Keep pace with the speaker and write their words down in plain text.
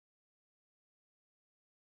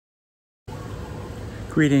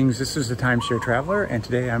Greetings, this is the Timeshare Traveler, and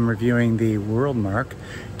today I'm reviewing the WorldMark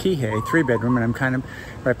Kihei 3-bedroom, and I'm kind of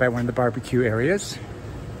right by one of the barbecue areas.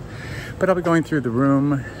 But I'll be going through the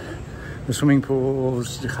room, the swimming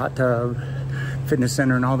pools, the hot tub, fitness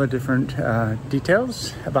center, and all the different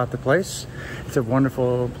details about the place. It's a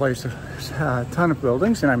wonderful place, a ton of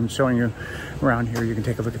buildings, and I'm showing you around here. You can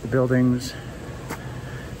take a look at the buildings.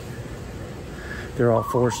 They're all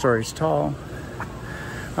 4 stories tall.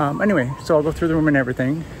 Anyway, so I'll go through the room and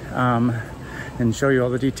everything and show you all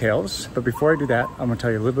the details. But before I do that, I'm going to tell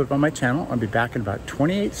you a little bit about my channel. I'll be back in about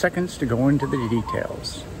 28 seconds to go into the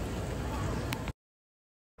details.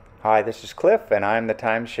 Hi, this is Cliff, and I'm the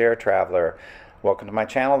Timeshare Traveler. Welcome to my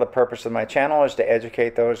channel. The purpose of my channel is to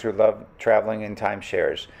educate those who love traveling in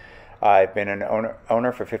timeshares. I've been an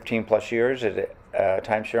owner for 15 plus years at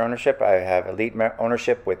timeshare ownership. I have elite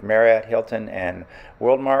ownership with Marriott, Hilton, and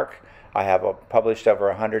WorldMark. I have published over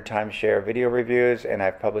 100 timeshare video reviews, and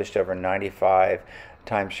I've published over 95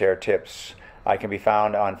 timeshare tips. I can be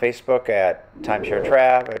found on Facebook at Timeshare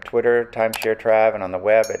Trav, at Twitter, Timeshare Trav, and on the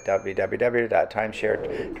web at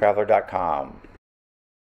www.timesharetraveler.com.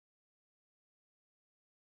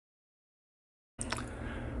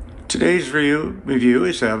 Today's review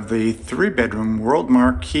is of the 3-bedroom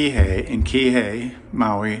WorldMark Kihei in Kihei,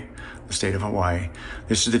 Maui, the state of Hawaii.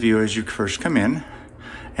 This is the view as you first come in.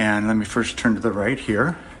 And let me first turn to the right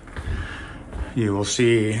here. You will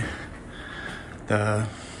see I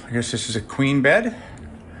guess this is a queen bed.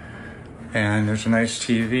 And there's a nice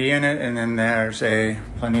TV in it. And then there's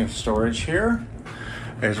plenty of storage here,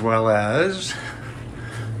 as well as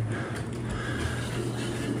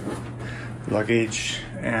luggage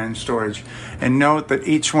and storage. And note that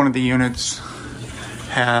each one of the units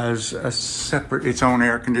has its own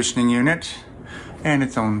air conditioning unit and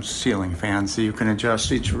its own ceiling fan, so you can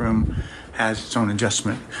adjust. Each room has its own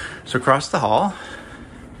adjustment. So across the hall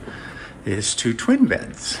is 2 twin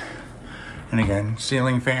beds. And again,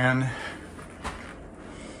 ceiling fan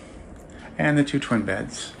and the 2 twin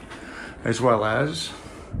beds, as well as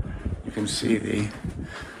you can see the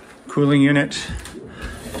cooling unit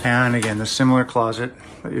and again, the similar closet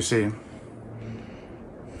that you see.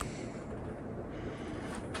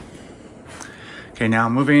 Okay, now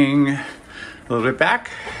moving a little bit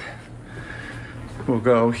back, we'll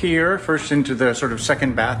go here first into the sort of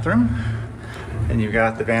second bathroom, and you've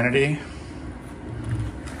got the vanity,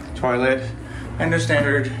 toilet, and the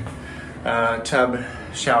standard tub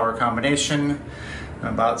shower combination,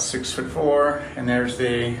 about 6'4", and there's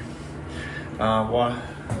the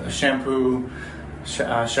shampoo,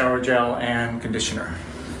 shower gel, and conditioner.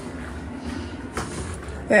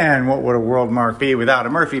 And what would a WorldMark be without a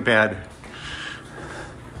Murphy bed?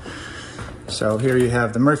 So here you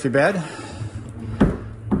have the Murphy bed,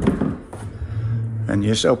 and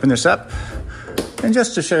you just open this up, and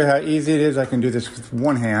just to show you how easy it is, I can do this with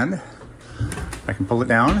one hand. I can pull it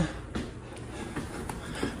down,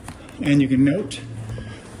 and you can note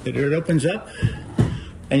that it opens up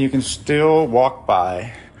and you can still walk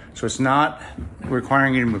by. So it's not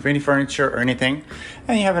requiring you to move any furniture or anything.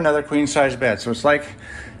 And you have another queen size bed, so it's like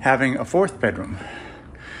having a 4th bedroom.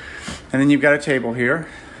 And then you've got a table here.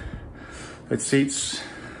 It seats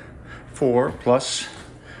 4 plus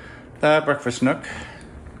the breakfast nook.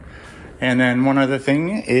 And then one other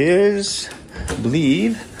thing is, I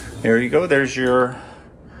believe, there you go, there's your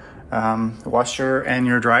washer and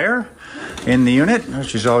your dryer in the unit,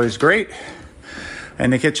 which is always great.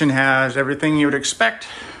 And the kitchen has everything you would expect.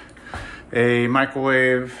 A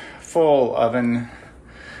microwave, full oven,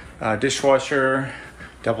 dishwasher,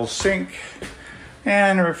 double sink,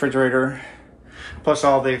 and a refrigerator, plus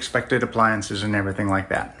all the expected appliances and everything like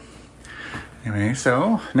that. Anyway,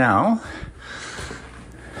 so now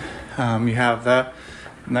you have the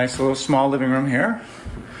nice little small living room here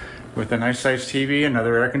with a nice sized TV,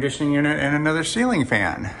 another air conditioning unit, and another ceiling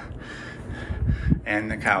fan,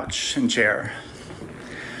 and the couch and chair.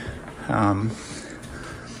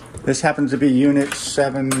 This happens to be unit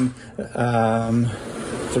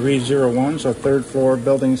 7301, so 3rd floor,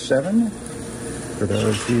 building 7, for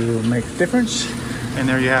those who make a difference. And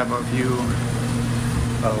there you have a view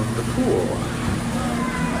of the pool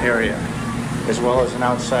area, as well as an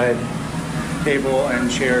outside table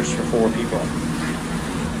and chairs for 4 people.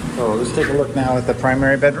 So let's take a look now at the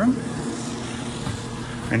primary bedroom.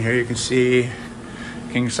 And here you can see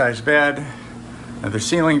king size bed, another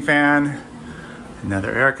ceiling fan,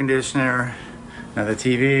 another air conditioner, another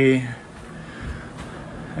TV,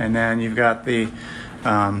 and then you've got the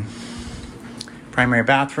primary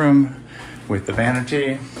bathroom with the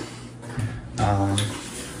vanity,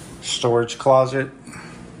 storage closet,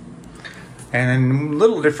 and a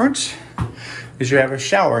little different is you have a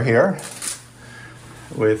shower here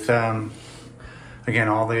with, again,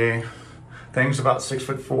 all the things about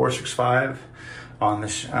 6'4", 6'5" on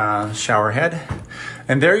the shower head.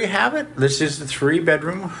 And there you have it. This is the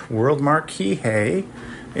 3-bedroom WorldMark Kihei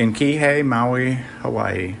in Kihei, Maui,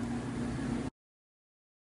 Hawaii.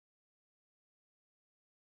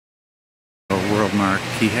 WorldMark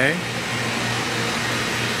Kihei.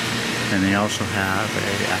 And they also have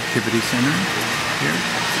an activity center here,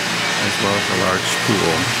 as well as a large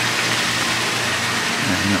pool.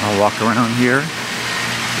 And I'll walk around here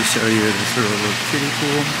to show you this little kiddie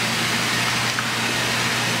pool.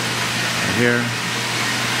 Right here.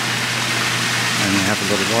 And they have a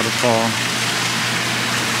little waterfall.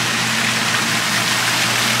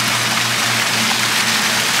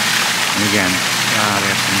 And again,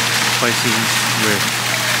 they have some places with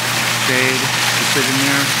shade to sit in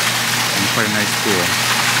there, and quite a nice pool.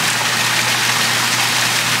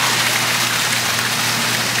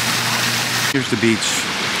 Here's the beach,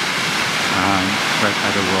 right by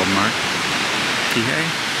the WorldMark Kihei.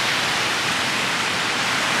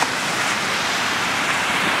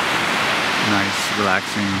 Nice,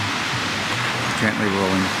 relaxing, gently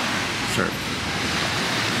rolling surf.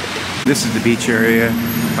 This is the beach area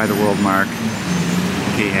by the WorldMark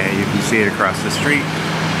Kihei. You can see it across the street,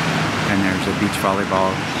 and there's a beach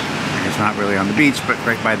volleyball. It's not really on the beach, but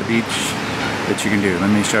right by the beach that you can do. Let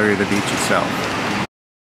me show you the beach itself.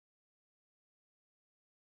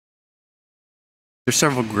 There's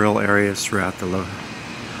several grill areas throughout the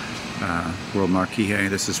WorldMark Kihei.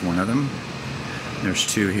 This is one of them. There's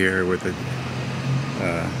 2 here with a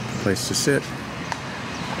place to sit,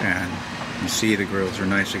 and you see the grills are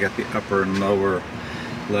nice. They got the upper and lower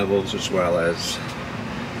levels, as well as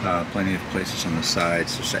plenty of places on the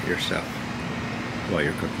sides to set yourself while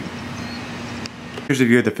you're cooking. Here's a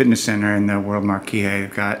view of the fitness center in the WorldMark Kihei.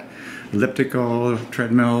 They've got elliptical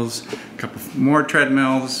treadmills, a couple more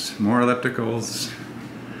treadmills, more ellipticals,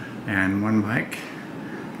 and 1 bike.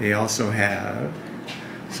 They also have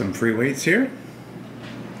some free weights here,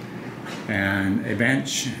 and a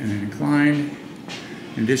bench and an incline.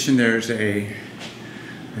 In addition, there's I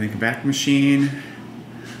think a back machine,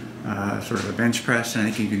 sort of a bench press, and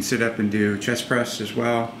I think you can sit up and do chest press as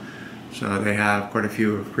well. So they have quite a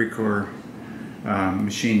few Precor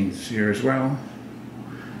machines here as well.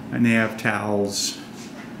 And they have towels,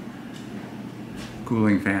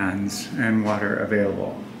 cooling fans, and water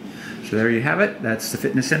available. So there you have it. That's the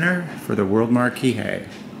fitness center for the WorldMark Kihei.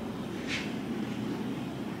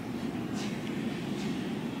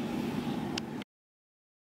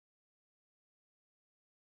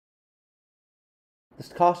 The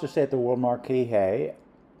cost to stay at the WorldMark Kihei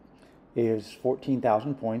is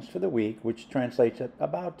 14,000 points for the week, which translates at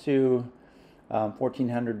about to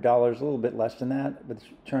 $1,400, a little bit less than that, but it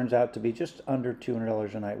turns out to be just under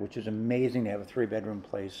 $200 a night, which is amazing to have a 3-bedroom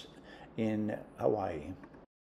place in Hawaii.